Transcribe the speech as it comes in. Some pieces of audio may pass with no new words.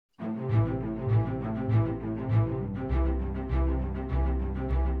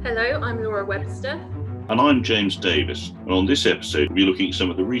Hello, I'm Laura Webster. And I'm James Davis, and on this episode we'll be looking at some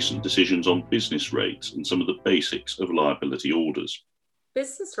of the recent decisions on business rates and some of the basics of liability orders.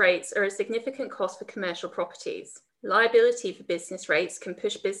 Business rates are a significant cost for commercial properties. Liability for business rates can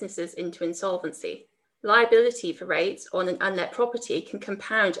push businesses into insolvency. Liability for rates on an unlet property can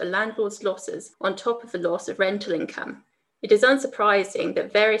compound a landlord's losses on top of the loss of rental income. It is unsurprising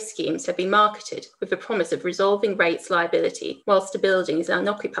that various schemes have been marketed with the promise of resolving rates liability whilst the building is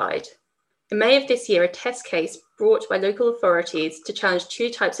unoccupied. In May of this year, a test case brought by local authorities to challenge two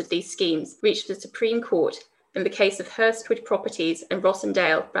types of these schemes reached the Supreme Court in the case of Hurstwood Properties and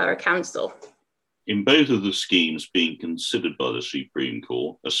Rossendale Borough Council. In both of the schemes being considered by the Supreme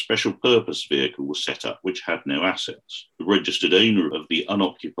Court, a special purpose vehicle was set up which had no assets. The registered owner of the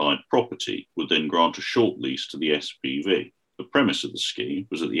unoccupied property would then grant a short lease to the SPV. The premise of the scheme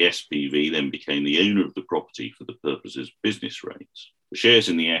was that the SPV then became the owner of the property for the purposes of business rates. The shares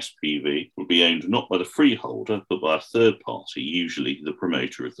in the SPV would be owned not by the freeholder, but by a third party, usually the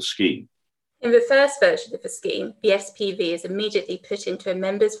promoter of the scheme. In the first version of the scheme, the SPV is immediately put into a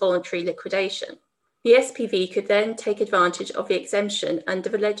member's voluntary liquidation. The SPV could then take advantage of the exemption under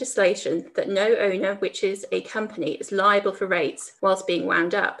the legislation that no owner, which is a company, is liable for rates whilst being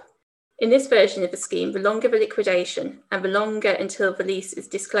wound up. In this version of the scheme, the longer the liquidation and the longer until the lease is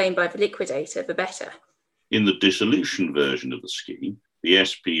disclaimed by the liquidator, the better. In the dissolution version of the scheme, the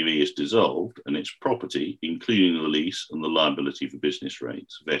SPV is dissolved and its property, including the lease and the liability for business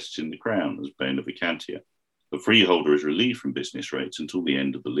rates, vests in the Crown as bona vacantia. The freeholder is relieved from business rates until the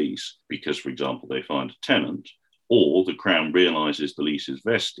end of the lease because, for example, they find a tenant, or the Crown realises the lease is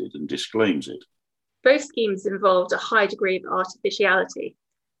vested and disclaims it. Both schemes involved a high degree of artificiality.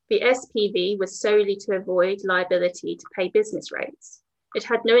 The SPV was solely to avoid liability to pay business rates. It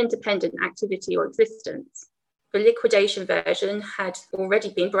had no independent activity or existence. The liquidation version had already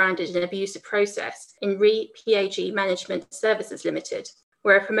been branded an abusive process in Re-PAG Management Services Limited,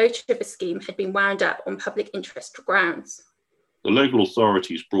 where a promoter of the scheme had been wound up on public interest grounds. The local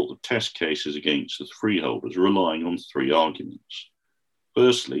authorities brought the test cases against the freeholders, relying on three arguments.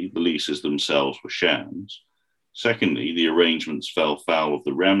 Firstly, the leases themselves were shams. Secondly, the arrangements fell foul of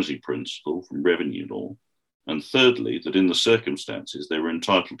the Ramsay principle from revenue law. And thirdly, that in the circumstances they were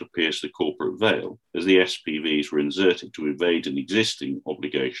entitled to pierce the corporate veil as the SPVs were inserted to evade an existing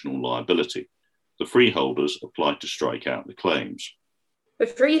obligation or liability. The freeholders applied to strike out the claims. The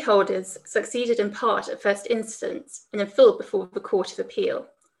freeholders succeeded in part at first instance and in full before the Court of Appeal.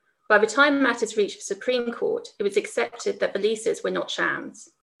 By the time matters reached the Supreme Court, it was accepted that the leases were not shams.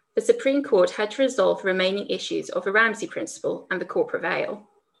 The Supreme Court had to resolve the remaining issues of the Ramsay principle and the corporate veil.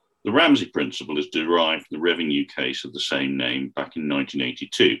 The Ramsay principle is derived from the revenue case of the same name back in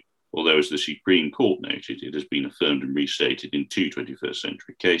 1982, although as the Supreme Court noted, it has been affirmed and restated in two 21st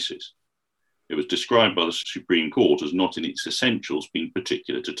century cases. It was described by the Supreme Court as not in its essentials being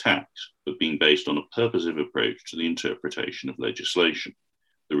particular to tax, but being based on a purposive approach to the interpretation of legislation.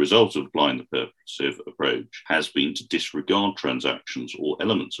 The result of applying the purposive approach has been to disregard transactions or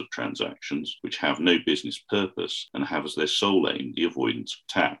elements of transactions which have no business purpose and have as their sole aim the avoidance of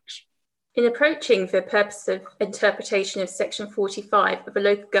tax. In approaching the purposive interpretation of Section 45 of the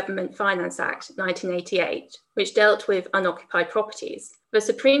Local Government Finance Act 1988, which dealt with unoccupied properties, the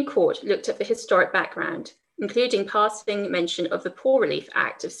Supreme Court looked at the historic background, including passing mention of the Poor Relief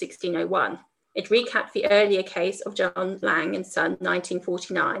Act of 1601. It recapped the earlier case of John Lang and Son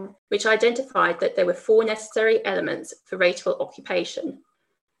 1949, which identified that there were four necessary elements for rateable occupation.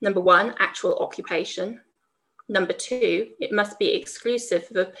 Number one, actual occupation. Number two, it must be exclusive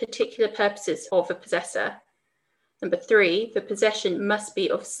for the particular purposes of the possessor. Number three, the possession must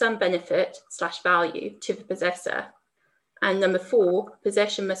be of some benefit/value to the possessor. And number four,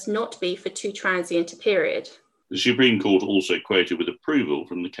 possession must not be for too transient a period. The Supreme Court also quoted with approval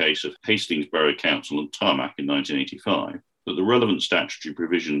from the case of Hastings Borough Council and Tarmac in 1985 that the relevant statutory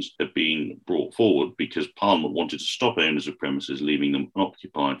provisions had been brought forward because Parliament wanted to stop owners of premises leaving them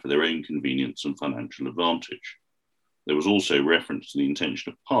unoccupied for their own convenience and financial advantage. There was also reference to the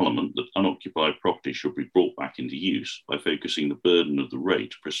intention of Parliament that unoccupied property should be brought back into use by focusing the burden of the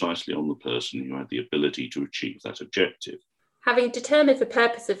rate precisely on the person who had the ability to achieve that objective. Having determined the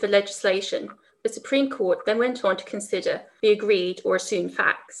purpose of the legislation, the Supreme Court then went on to consider the agreed or assumed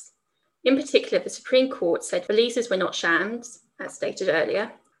facts. In particular, the Supreme Court said the leases were not shams, as stated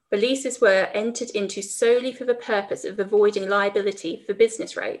earlier. The leases were entered into solely for the purpose of avoiding liability for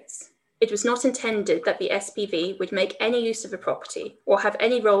business rates. It was not intended that the SPV would make any use of the property or have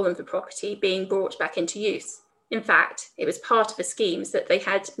any role in the property being brought back into use. In fact, it was part of the schemes that they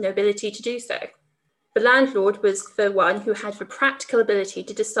had no ability to do so. The landlord was the one who had the practical ability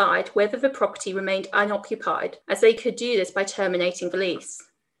to decide whether the property remained unoccupied, as they could do this by terminating the lease.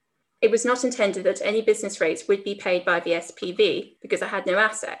 It was not intended that any business rates would be paid by the SPV because it had no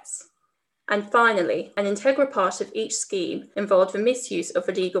assets. And finally, an integral part of each scheme involved the misuse of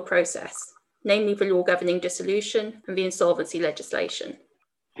the legal process, namely the law governing dissolution and the insolvency legislation.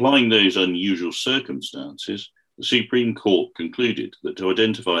 Applying those unusual circumstances, the Supreme Court concluded that to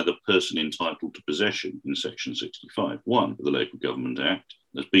identify the person entitled to possession in Section 65(1) of the Local Government Act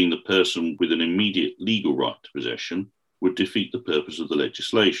as being the person with an immediate legal right to possession would defeat the purpose of the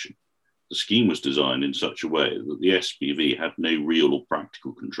legislation. The scheme was designed in such a way that the SPV had no real or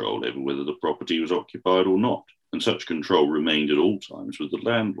practical control over whether the property was occupied or not, and such control remained at all times with the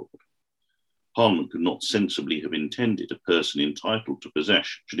landlord. Parliament could not sensibly have intended a person entitled to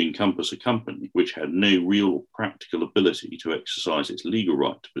possession should encompass a company which had no real or practical ability to exercise its legal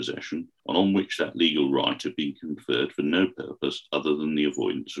right to possession, and on which that legal right had been conferred for no purpose other than the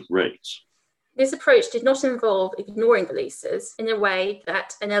avoidance of rates. This approach did not involve ignoring the leases in a way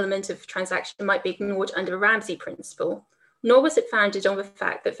that an element of transaction might be ignored under the Ramsay principle, nor was it founded on the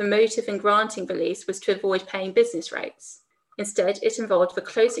fact that the motive in granting the lease was to avoid paying business rates. Instead, it involved the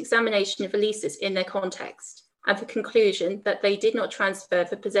close examination of the leases in their context and the conclusion that they did not transfer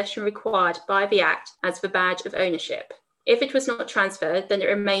the possession required by the Act as the badge of ownership. If it was not transferred, then it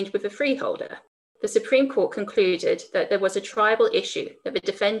remained with the freeholder. The Supreme Court concluded that there was a triable issue, that the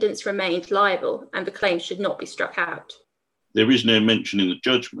defendants remained liable and the claims should not be struck out. There is no mention in the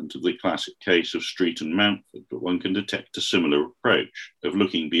judgment of the classic case of Street and Mountford, but one can detect a similar approach of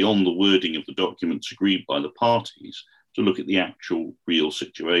looking beyond the wording of the documents agreed by the parties to look at the actual real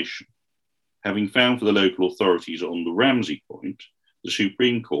situation. Having found for the local authorities on the Ramsay point, the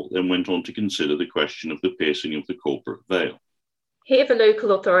Supreme Court then went on to consider the question of the piercing of the corporate veil. Here the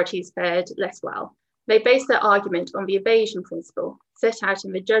local authorities fared less well. They based their argument on the evasion principle set out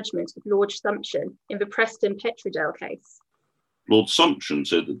in the judgment of Lord Sumption in the Preston Petrodale case. Lord Sumption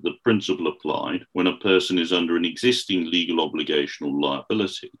said that the principle applied when a person is under an existing legal obligation or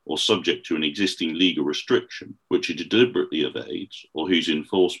liability or subject to an existing legal restriction which he deliberately evades or whose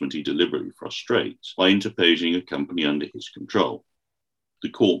enforcement he deliberately frustrates by interposing a company under his control. The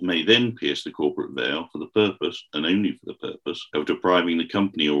court may then pierce the corporate veil for the purpose, and only for the purpose, of depriving the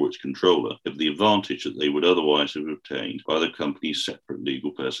company or its controller of the advantage that they would otherwise have obtained by the company's separate legal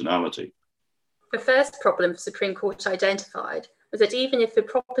personality. The first problem the Supreme Court identified was that even if the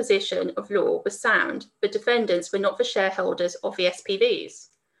proposition of law was sound, the defendants were not the shareholders of the SPVs.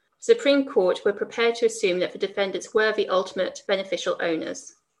 The Supreme Court were prepared to assume that the defendants were the ultimate beneficial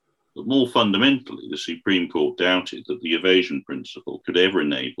owners. But more fundamentally, the Supreme Court doubted that the evasion principle could ever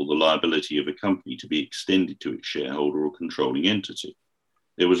enable the liability of a company to be extended to its shareholder or controlling entity.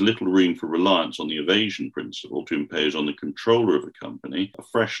 There was little room for reliance on the evasion principle to impose on the controller of a company a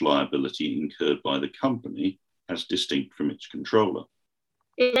fresh liability incurred by the company as distinct from its controller.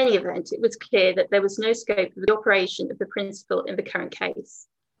 In any event, it was clear that there was no scope for the operation of the principle in the current case.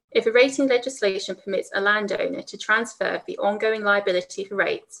 If the rating legislation permits a landowner to transfer the ongoing liability for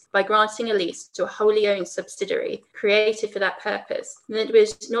rates by granting a lease to a wholly owned subsidiary created for that purpose, then it would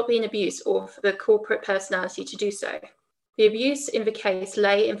not be an abuse of the corporate personality to do so. The abuse in the case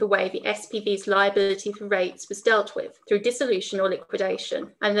lay in the way the SPV's liability for rates was dealt with through dissolution or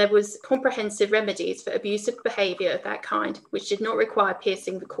liquidation, and there was comprehensive remedies for abusive behaviour of that kind which did not require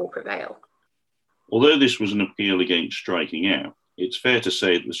piercing the corporate veil. Although this was an appeal against striking out, it's fair to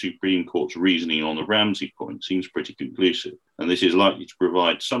say that the Supreme Court's reasoning on the Ramsay point seems pretty conclusive, and this is likely to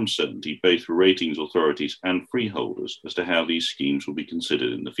provide some certainty both for ratings authorities and freeholders as to how these schemes will be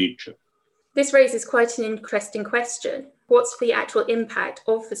considered in the future. This raises quite an interesting question. What's the actual impact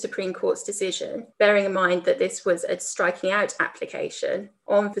of the Supreme Court's decision, bearing in mind that this was a striking out application,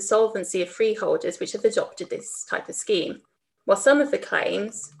 on the solvency of freeholders which have adopted this type of scheme? While some of the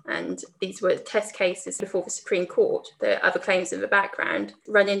claims, and these were test cases before the Supreme Court, there are other claims in the background,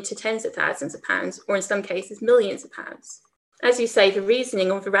 run into tens of thousands of pounds, or in some cases millions of pounds. As you say, the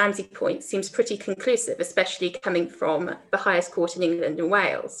reasoning on the Ramsay point seems pretty conclusive, especially coming from the highest court in England and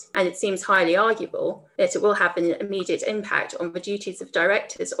Wales, and it seems highly arguable that it will have an immediate impact on the duties of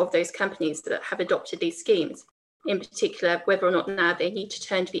directors of those companies that have adopted these schemes, in particular whether or not now they need to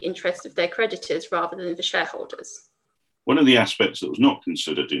turn to the interests of their creditors rather than the shareholders. One of the aspects that was not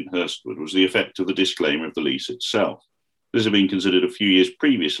considered in Hurstwood was the effect of the disclaimer of the lease itself. This had been considered a few years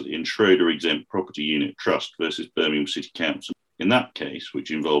previously in Schroeder Exempt Property Unit Trust versus Birmingham City Council. In that case,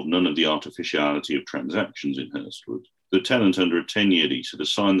 which involved none of the artificiality of transactions in Hurstwood, the tenant under a 10-year lease had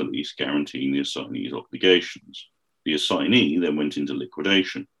assigned the lease guaranteeing the assignee's obligations. The assignee then went into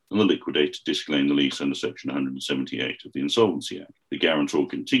liquidation. and the liquidator disclaimed the lease under Section 178 of the Insolvency Act. The guarantor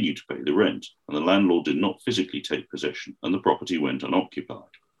continued to pay the rent, and the landlord did not physically take possession, and the property went unoccupied.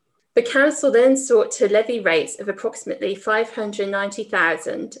 The council then sought to levy rates of approximately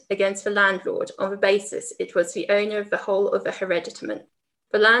 $590,000 against the landlord on the basis it was the owner of the whole of the hereditamент.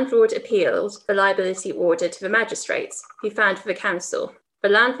 The landlord appealed the liability order to the magistrates, who found for the council. The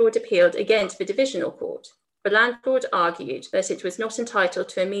landlord appealed again to the divisional court. The landlord argued that it was not entitled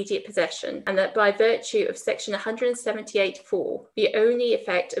to immediate possession and that by virtue of Section 178(4), the only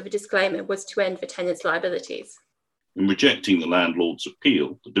effect of the disclaimer was to end the tenant's liabilities. In rejecting the landlord's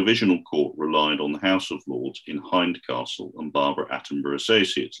appeal, the divisional court relied on the House of Lords in Hindcastle and Barbara Attenborough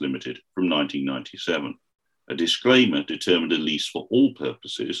Associates Limited from 1997. A disclaimer determined a lease for all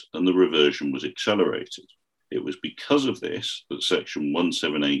purposes, and the reversion was accelerated. It was because of this that Section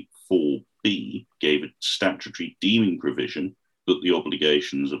 178(4)(b) gave a statutory deeming provision that the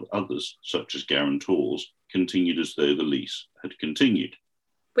obligations of others, such as guarantors, continued as though the lease had continued.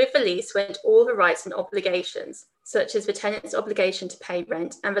 With the lease went all the rights and obligations, such as the tenant's obligation to pay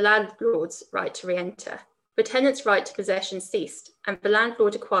rent and the landlord's right to re-enter. The tenant's right to possession ceased, and the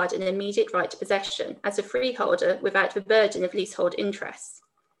landlord acquired an immediate right to possession as a freeholder without the burden of leasehold interests.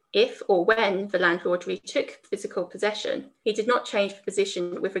 If or when the landlord retook physical possession, he did not change the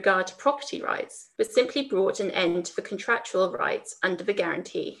position with regard to property rights, but simply brought an end to the contractual rights under the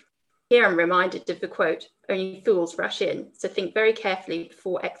guarantee. Here I'm reminded of the quote, "Only fools rush in, so think very carefully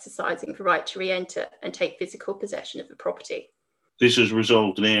before exercising the right to re-enter and take physical possession of the property." This has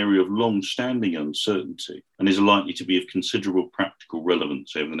resolved an area of long-standing uncertainty and is likely to be of considerable practical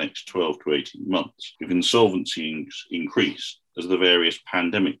relevance over the next 12 to 18 months, if insolvencies increase as the various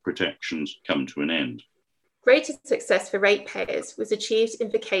pandemic protections come to an end. Greater success for ratepayers was achieved in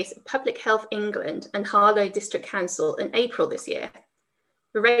the case of Public Health England and Harlow District Council in April this year.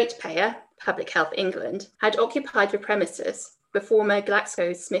 The ratepayer, Public Health England, had occupied the premises, the former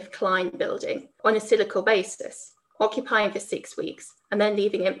GlaxoSmithKline building, on a cyclical basis, occupying for 6 weeks and then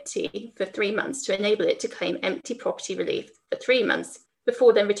leaving empty for 3 months to enable it to claim empty property relief for 3 months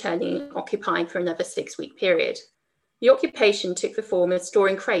before then returning and occupying for another 6-week period. The occupation took the form of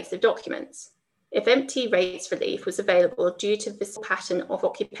storing crates of documents. If empty rates relief was available due to this pattern of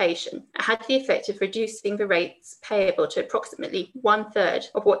occupation, it had the effect of reducing the rates payable to approximately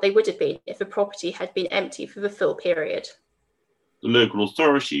 1/3 of what they would have been if the property had been empty for the full period. The local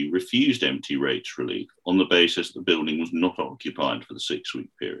authority refused empty rates relief on the basis the building was not occupied for the 6-week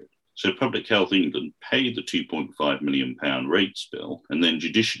period. So Public Health England paid the £2.5 million rates bill and then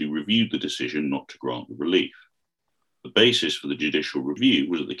judicially reviewed the decision not to grant the relief. The basis for the judicial review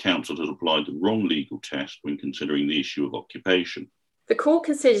was that the council had applied the wrong legal test when considering the issue of occupation. The court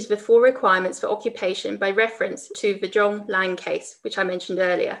considered the 4 requirements for occupation by reference to the John Lang case, which I mentioned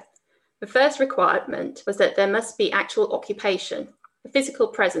earlier. The first requirement was that there must be actual occupation, a physical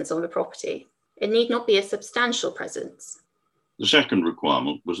presence on the property. It need not be a substantial presence. The second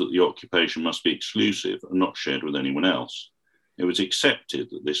requirement was that the occupation must be exclusive and not shared with anyone else. It was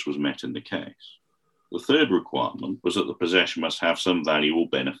accepted that this was met in the case. The third requirement was that the possession must have some value or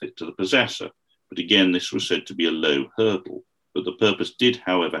benefit to the possessor, but again this was said to be a low hurdle, but the purpose did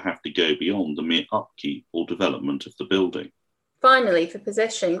however have to go beyond the mere upkeep or development of the building. Finally, the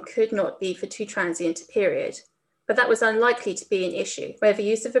possession could not be for too transient a period, but that was unlikely to be an issue where the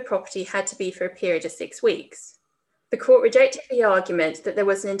use of the property had to be for a period of 6 weeks. The court rejected the argument that there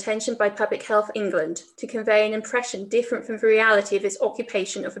was an intention by Public Health England to convey an impression different from the reality of its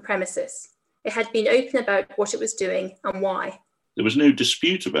occupation of the premises. It had been open about what it was doing and why. There was no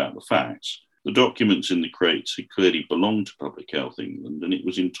dispute about the facts. The documents in the crates had clearly belonged to Public Health England and it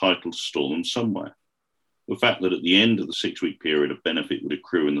was entitled to store them somewhere. The fact that at the end of the 6-week period a benefit would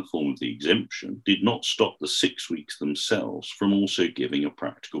accrue in the form of the exemption did not stop the 6 weeks themselves from also giving a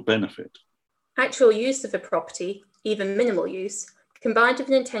practical benefit. Actual use of the property, even minimal use, combined with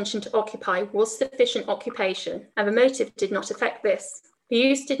an intention to occupy was sufficient occupation, and the motive did not affect this. The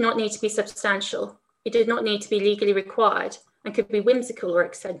use did not need to be substantial. It did not need to be legally required and could be whimsical or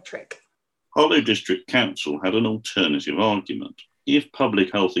eccentric. Harlow District Council had an alternative argument. If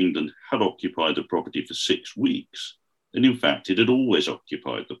Public Health England had occupied the property for 6 weeks, then in fact it had always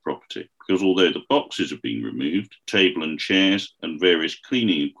occupied the property, because although the boxes had been removed, table and chairs and various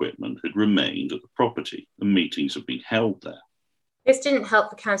cleaning equipment had remained at the property and meetings had been held there. This didn't help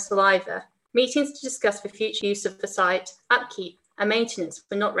the council either. Meetings to discuss the future use of the site, upkeep and maintenance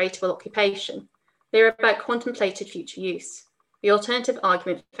were not rateable occupation. They were about contemplated future use. The alternative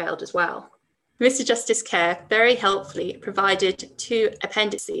argument failed as well. Mr. Justice Kerr very helpfully provided 2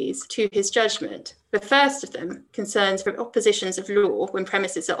 appendices to his judgment. The first of them concerns propositions of law when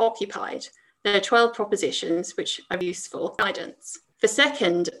premises are occupied. There are 12 propositions which are useful guidance. The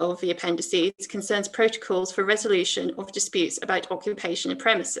second of the appendices concerns protocols for resolution of disputes about occupation of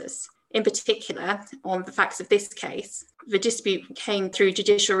premises. In particular, on the facts of this case, the dispute came through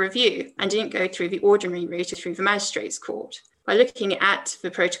judicial review and didn't go through the ordinary route through the magistrates' court. By looking at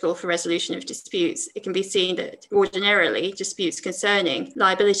the protocol for resolution of disputes, it can be seen that ordinarily disputes concerning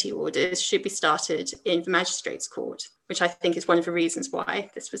liability orders should be started in the magistrates' court, which I think is one of the reasons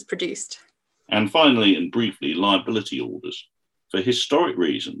why this was produced. And finally, and briefly, liability orders. For historic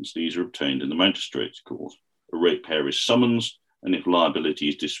reasons, these are obtained in the magistrates' court. A ratepayer is summoned, and if liability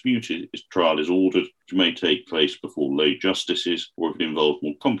is disputed, its trial is ordered, which may take place before lay justices, or if it involves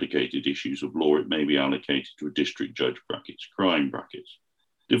more complicated issues of law, it may be allocated to a district judge (crime).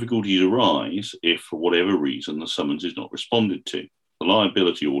 Difficulties arise if, for whatever reason, the summons is not responded to. The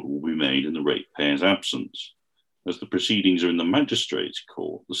liability order will be made in the ratepayer's absence. As the proceedings are in the magistrates'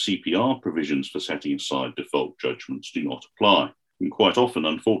 court, the CPR provisions for setting aside default judgments do not apply. And quite often,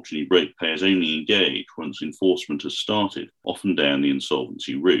 unfortunately, ratepayers only engage once enforcement has started, often down the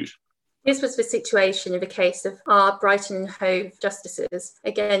insolvency route. This was the situation in the case of our Brighton and Hove justices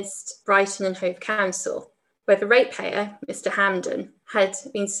against Brighton and Hove Council, where the ratepayer, Mr. Hamden, had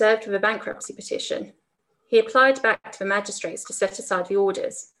been served with a bankruptcy petition. He applied back to the magistrates to set aside the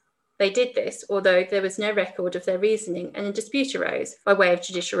orders. They did this, although there was no record of their reasoning, and a dispute arose by way of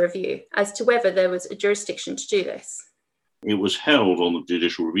judicial review as to whether there was a jurisdiction to do this. It was held on the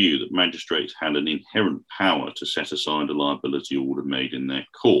judicial review that magistrates had an inherent power to set aside a liability order made in their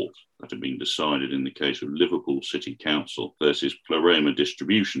court. That had been decided in the case of Liverpool City Council versus Pleroma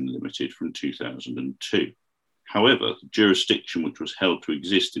Distribution Limited from 2002. However, the jurisdiction which was held to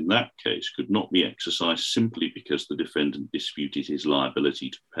exist in that case could not be exercised simply because the defendant disputed his liability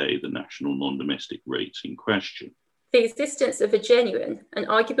to pay the national non-domestic rates in question. The existence of a genuine and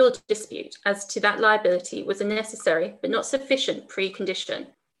arguable dispute as to that liability was a necessary but not sufficient precondition.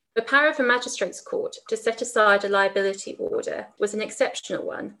 The power of a magistrates' court to set aside a liability order was an exceptional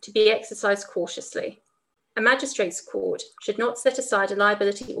one to be exercised cautiously. A magistrates' court should not set aside a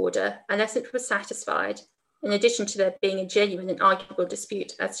liability order unless it was satisfied, in addition to there being a genuine and arguable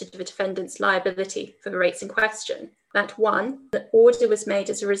dispute as to the defendant's liability for the rates in question, that 1, the order was made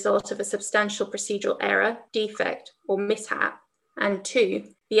as a result of a substantial procedural error, defect, or mishap, and 2,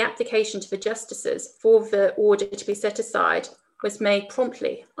 the application to the justices for the order to be set aside was made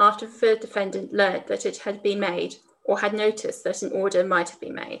promptly after the defendant learned that it had been made or had noticed that an order might have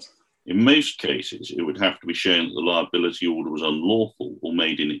been made. In most cases, it would have to be shown that the liability order was unlawful or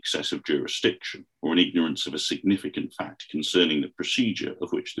made in excess of jurisdiction, or in ignorance of a significant fact concerning the procedure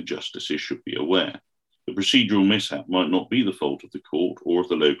of which the justices should be aware. The procedural mishap might not be the fault of the court or of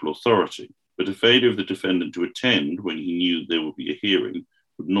the local authority, but a failure of the defendant to attend when he knew there would be a hearing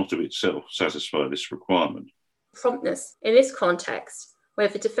would not of itself satisfy this requirement. Promptness in this context, where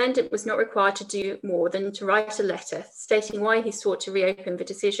the defendant was not required to do more than to write a letter stating why he sought to reopen the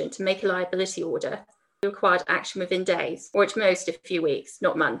decision to make a liability order, required action within days, or at most a few weeks,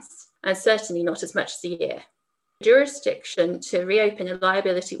 not months, and certainly not as much as a year. Jurisdiction to reopen a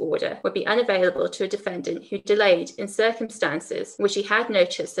liability order would be unavailable to a defendant who delayed in circumstances in which he had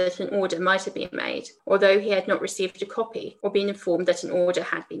noticed that an order might have been made, although he had not received a copy or been informed that an order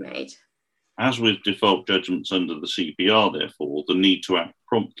had been made. As with default judgments under the CPR, therefore, the need to act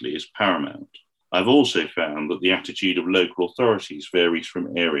promptly is paramount. I've also found that the attitude of local authorities varies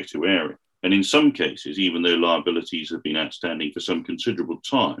from area to area. And in some cases, even though liabilities have been outstanding for some considerable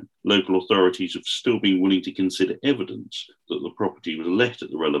time, local authorities have still been willing to consider evidence that the property was let at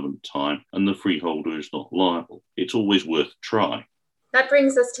the relevant time and the freeholder is not liable. It's always worth a try. That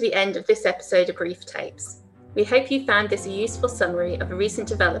brings us to the end of this episode of Brief Tapes. We hope you found this a useful summary of the recent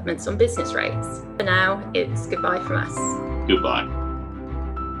developments on business rates. For now, it's goodbye from us. Goodbye.